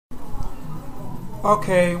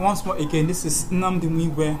Okay, once more again, this is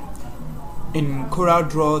Namdimiwe in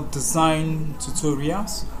CorelDraw design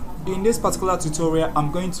tutorials. In this particular tutorial,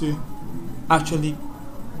 I'm going to actually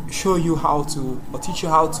show you how to, or teach you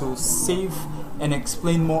how to save and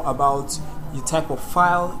explain more about the type of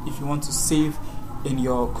file if you want to save in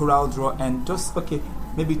your CorelDraw, and just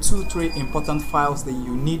maybe 2-3 important files that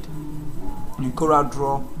you need in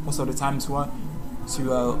CorelDraw most of the times when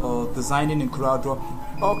you are designing in CorelDraw.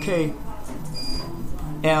 Okay.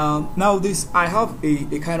 And now I have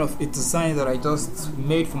a kind of a design that I just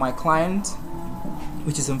made for my client,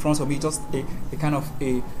 which is in front of me, just a kind of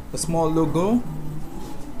a small logo.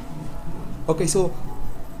 Okay, so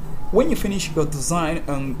when you finish your design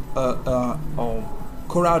on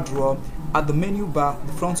CorelDraw, at the menu bar,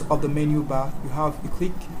 the front of the menu bar,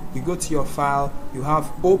 you go to your file, you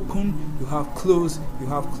have open, you have close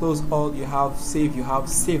all, you have save, you have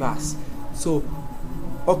save as. So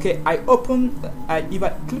okay, if I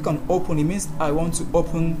click on open, it means I want to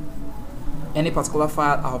open any particular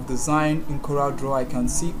file I have designed in CorelDraw. I can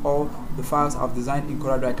see all the files I've designed in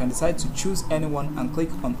CorelDraw. I can decide to choose anyone and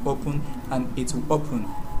click on open, and it will open.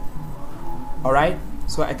 Alright,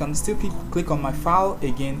 so I can still click on my file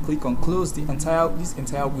again, click on close, this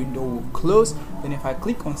entire window will close. Then if I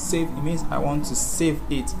click on save, it means I want to save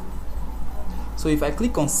it. So if I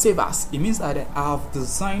click on save as, it means that I have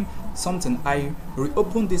designed something. I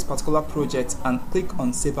reopen this particular project and click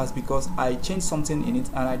on save as because I changed something in it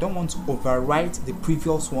and I don't want to overwrite the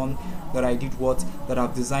previous one that I did that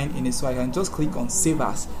I've designed in it. So I can just click on save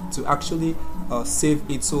as to actually save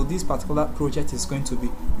it. So this particular project is going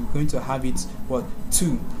to have it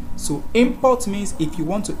too. So import means if you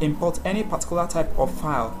want to import any particular type of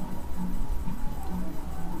file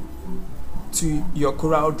to your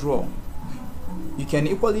CorelDraw, you can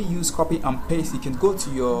equally use copy and paste. You can go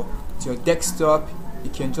to your desktop, you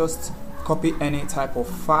can just copy any type of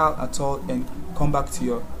file at all and come back to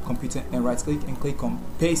your computer and right click and click on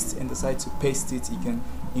paste and decide to paste it. You can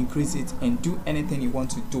increase it and do anything you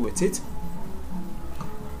want to do with it.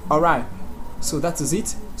 Alright, so that is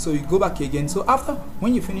it. So you go back again. So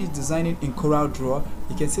when you finish designing in CorelDraw,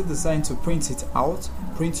 you can still design to print it out,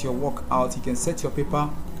 print your work out. You can set your paper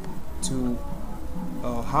to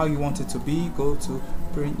how you want it to be. Go to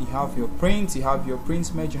print, you have your print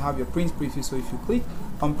merge, you have your print preview. So if you click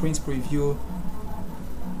on print preview,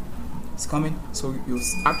 it's coming, so you'll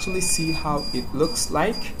actually see how it looks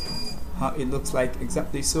like,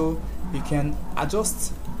 exactly. So you can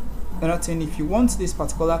adjust another thing. If you want this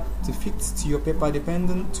particular to fit to your paper, you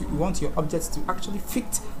want your objects to actually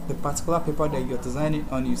fit the particular paper that you're designing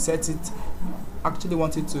on, you set it. Actually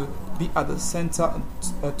want it to be at the center,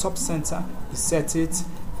 top center, you set it.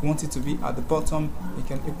 If you want it to be at the bottom, you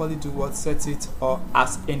can equally do set it, or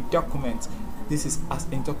as in document. This is as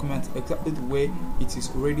in document, exactly the way it is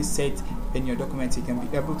already set in your document. You can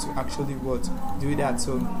be able to actually do that.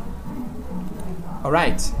 So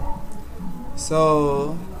alright,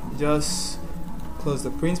 so just close the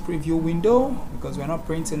print preview window because we're not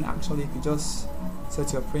printing. Actually, if you just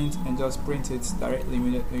set your print and just print it directly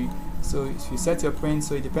immediately. So if you set your print,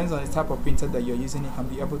 so it depends on the type of printer that you're using, you can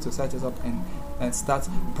be able to set it up and start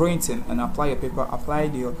printing and apply your paper,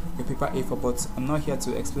 your paper A4. But I'm not here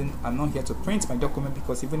to explain, I'm not here to print my document,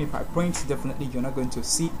 because even if I print, definitely you're not going to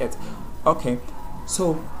see it. Okay,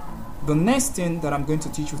 so the next thing that I'm going to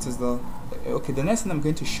teach you is the next thing I'm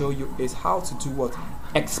going to show you is how to do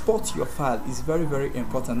export your file. Is very, very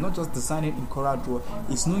important. Not just designing in CorelDraw,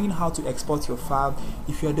 it's knowing how to export your file.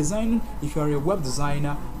 If you're a web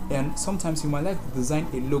designer, and sometimes you might like to design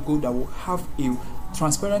a logo that will have a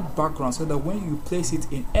transparent background, so that when you place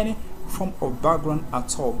it in any form of background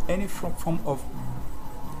at all, it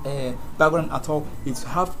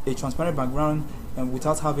have a transparent background and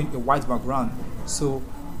without having a white background. So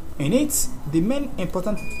in it, the main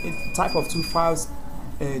important type of two files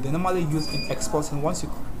they normally use in exporting. Once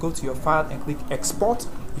you go to your file and click export,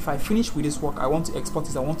 if I finish with this work, I want to export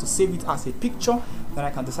it, I want to save it as a picture, then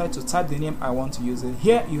I can decide to type the name I want to use it.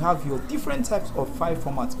 Here you have your different types of file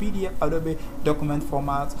formats: PDF, Adobe document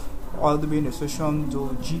format, Adobe Illustration,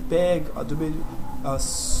 JPEG, Adobe,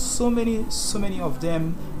 so many of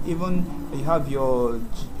them. Even you have your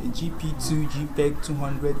GP2, JPEG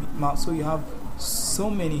 200 bitmap. So you have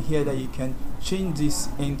so many here that you can change this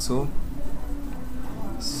into.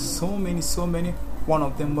 So many one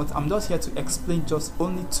of them, but I'm just here to explain just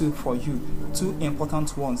only two for you, two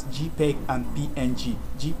important ones: JPEG and PNG.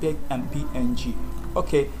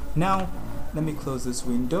 Okay, now let me close this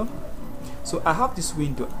window. So I have this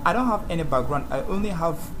window, I don't have any background, I only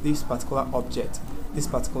have this particular object, this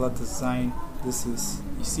particular design. This is,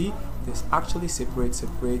 you see, this actually separate.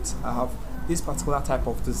 I have this particular type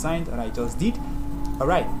of design that I just did.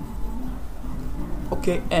 Alright,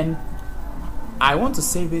 okay, and I want to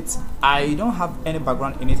save it. I don't have any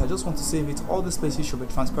background in it. I just want to save it. All these places should be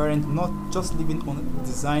transparent, not just leaving on the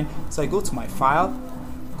design. So I go to my file,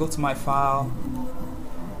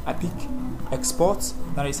 I pick export,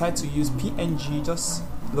 then I decide to use PNG. Just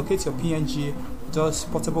locate your PNG, just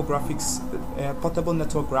portable graphics, portable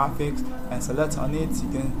network graphics, and select on it. You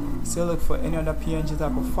can still look for any other PNG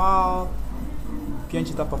type of file.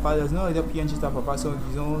 PNG type of file, there's no other PNG type of file, so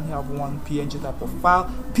you only have one PNG type of file.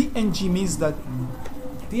 PNG means that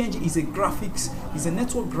PNG is a graphics, is a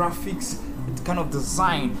network graphics kind of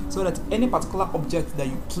design, so that any particular object that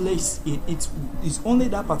you place in it is only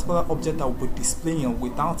that particular object that will be displaying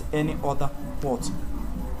without any other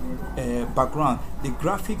background. The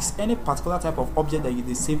graphics, any particular type of object that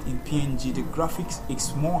you saved in PNG, the graphics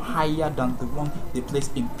is more higher than the one they place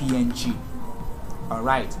in PNG.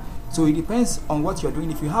 Alright, so it depends on what you're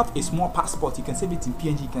doing. If you have a small passport, you can save it in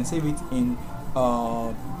PNG, you can save it in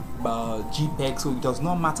JPEG, so it does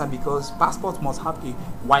not matter, because passport must have a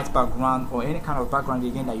white background or any kind of background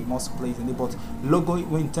again that you must place in it. But logo,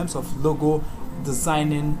 in terms of logo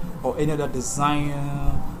designing or any other design,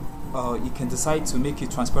 you can decide to make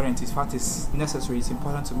it transparent. In fact, it's necessary, it's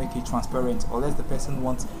important to make it transparent, unless the person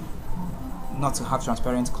wants not to have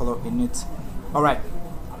transparent color in it. Alright,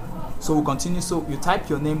 so we'll continue. So you type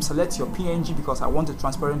your name, select your PNG because I want a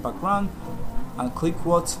transparent background, and click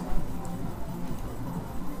what?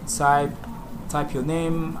 Type your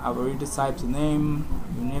name. I've already typed the name.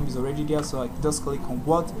 Your name is already there, so I just click on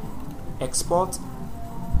what? Export.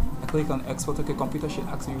 I click on export. Okay, computer should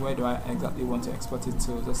ask me where do I exactly want to export it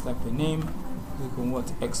to. Just type a name, click on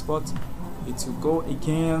what? Export. It will go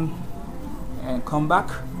again and come back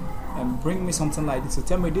and bring me something like this. So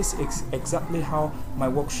tell me this is exactly how my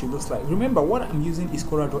work should look like. Remember, what I'm using is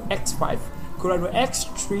CorelDraw X5. CorelDraw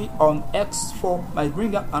X3 on X4 might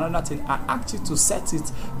bring up another thing. I ask you to set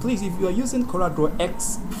it. Please, if you are using CorelDraw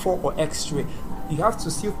X4 or X3, you have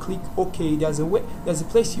to still click OK. There's a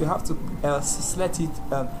place you have to select it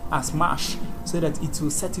as mesh, so that it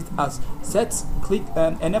will set it as click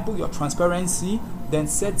enable your transparency, then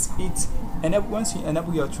set it. Once you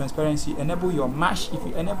enable your transparency, enable your mesh. If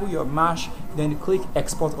you enable your mesh, then click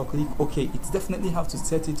export or click OK. It definitely have to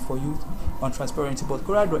set it for you on transparency, but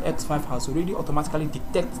CorelDraw X5 has already automatically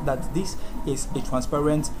detected that this is a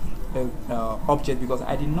transparent object, because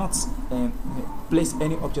I did not place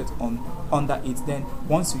any object under it. Then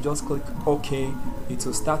once you just click OK, it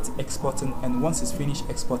will start exporting, and once it's finished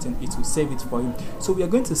exporting, it will save it for you. So we are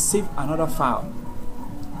going to save another file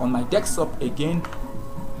on my desktop again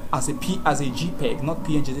as a JPEG, not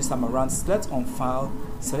PNG this time around. Select on file,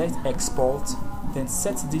 select export, then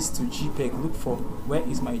set this to JPEG. Look for where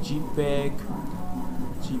is my JPEG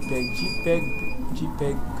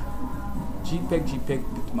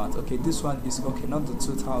bitmap. Okay, this one is okay, not the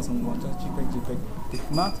 2001, just JPEG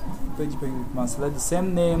bitmap. Select the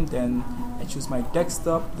same name, then I choose my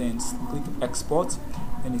desktop, then click export,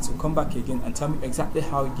 and it will come back again and tell me exactly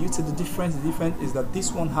how it gives it. The difference is that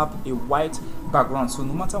this one have a white background, so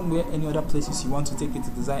no matter where any other places you want to take it to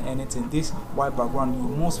design anything, this white background, you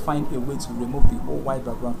must find a way to remove the whole white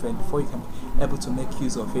background before you can be able to make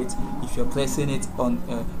use of it. If you're placing it on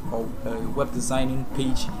a web designing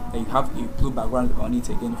page and you have a blue background on it,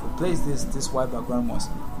 again, if you place this white background must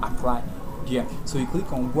apply. Yeah, so you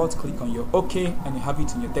click on what? Click on your OK, and you have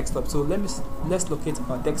it in your desktop. So let's locate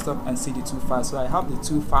our desktop and see the two files. So I have the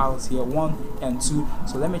two files here, 1 and 2.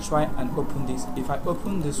 So let me try and open this. If I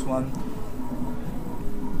open this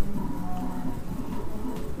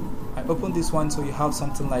one, so you have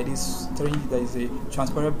something like this telling you there is a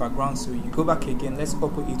transparent background. So you go back again. Let's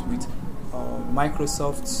open it with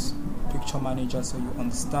Microsoft Picture Manager, so you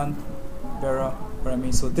understand better what I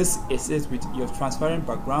mean. So this is it with your transparent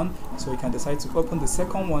background. So you can decide to open the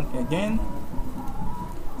second one again.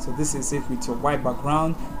 So this is it with your white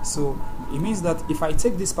background. So it means that if I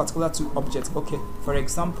take this particular two objects, okay, for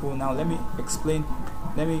example, now let me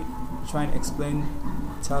try and explain,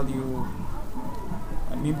 tell you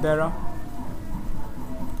I mean better.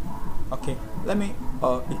 Okay, let me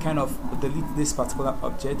kind of delete this particular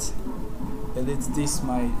object, delete this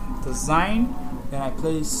my design, then I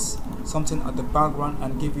place something at the background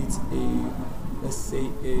and give it a, let's say,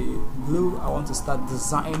 a blue. I want to start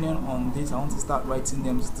designing on this. I want to start writing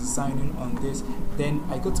them, designing on this. Then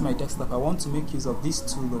I go to my desktop. I want to make use of these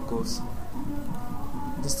two logos.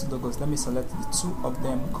 Let me select the two of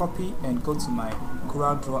them, copy, and go to my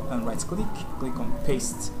CorelDraw and right click on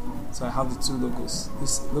paste. So I have the two logos.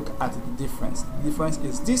 Look at the difference. The difference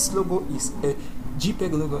is this logo is a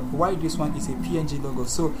JPEG logo, why this one is a PNG logo.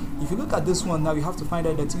 So if you look at this one now, you have to find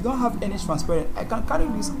out that you don't have any transparent. I can carry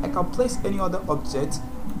this, I can place any other object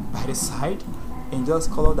by the side and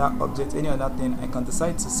just color that object, any other thing. I can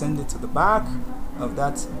decide to send it to the back of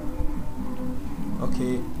that,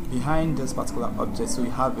 okay, behind this particular object, so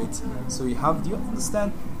you have it. So you have, do you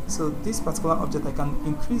understand? So this particular object, I can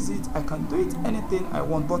increase it, I can do it anything I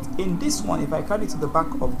want. But in this one, if I carry it to the back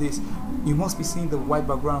of this, you must be seeing the white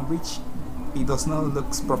background, which it does not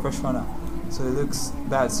look professional. So it looks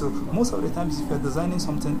bad. So most of the times, if you're designing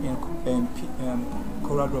something in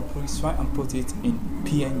CorelDraw, please try and put it in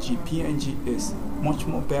PNG. PNG is much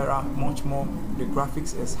more better, much more, the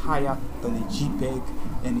graphics is higher than a JPEG,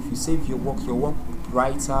 and if you save your work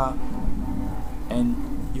brighter, and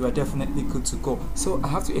you are definitely good to go. So I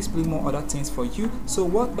have to explain more other things for you. So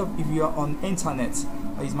what if you are on internet?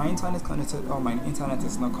 Is my internet connected? Oh, my internet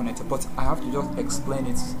is not connected, but I have to just explain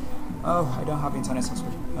it. Oh, I don't have internet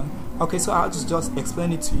subscription. Okay, so I'll just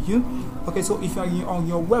explain it to you. Okay, so if you're on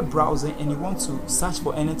your web browser and you want to search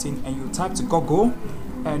for anything and you type to Google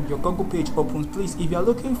and your Google page opens, please, if you're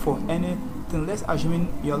looking for anything, let's assume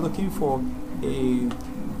you're looking for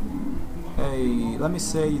let me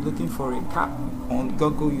say you're looking for a cap on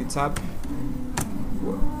Google, you type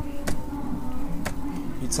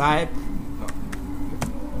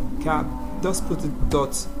cap, just put it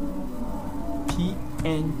 .png,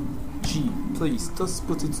 please, just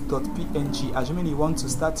put it .png. Assuming you want to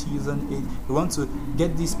start using it, you want to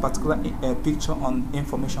get this particular picture on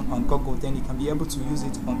information on Google, then you can be able to use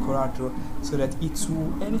it on CorelDraw, so that it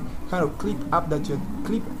will, any kind of clip art that you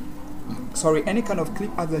any kind of clip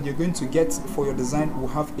art that you're going to get for your design will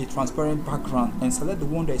have a transparent background, and select the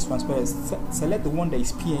one that is transparent, select the one that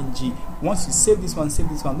is PNG. Once you save this one,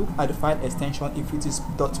 look at the file extension. If it is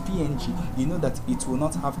 .png, you know that it will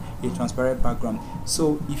not have a transparent background.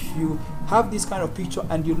 So if you have this kind of picture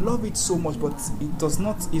and you love it so much, but it's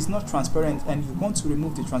not transparent, and you want to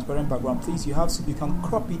remove the transparent background, please, you can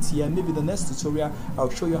crop it here. Maybe the next tutorial I'll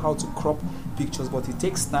show you how to crop pictures, but it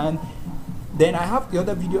takes time. Then I have the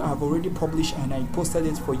other video I have already published and I posted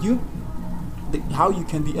it for you, how you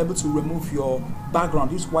can be able to remove your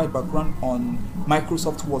background, this white background, on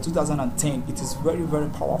Microsoft Word 2010. It is very, very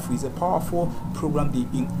powerful. It's a powerful program.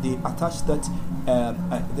 They attach that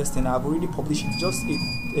this thing. I've already published it. Just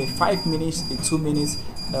a 5 minutes, a 2 minutes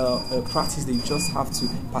practice that you just have to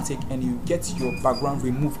partake, and you get your background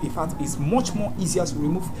removed. In fact, it's much more easier to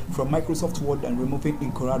remove from Microsoft Word than removing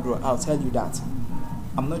in CorelDraw. I'll tell you that.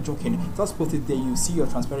 I'm not joking. Just put it there, you see your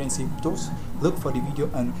transparency. Just look for the video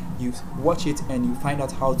and you watch it and you find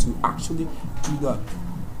out how to actually do that.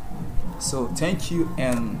 So thank you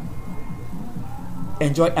and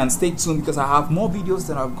enjoy, and stay tuned, because I have more videos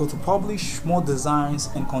that I've got to publish, more designs,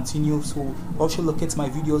 and continue. So also look at my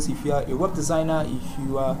videos if you are a web designer, if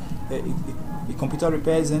you are a computer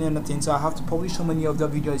repairs, any other thing. So I have to publish so many of the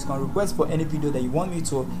videos. You can request for any video that you want me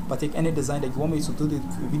to partake, any design that you want me to do the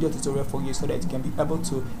video tutorial for you, so that you can be able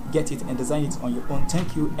to get it and design it on your own.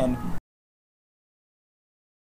 Thank you and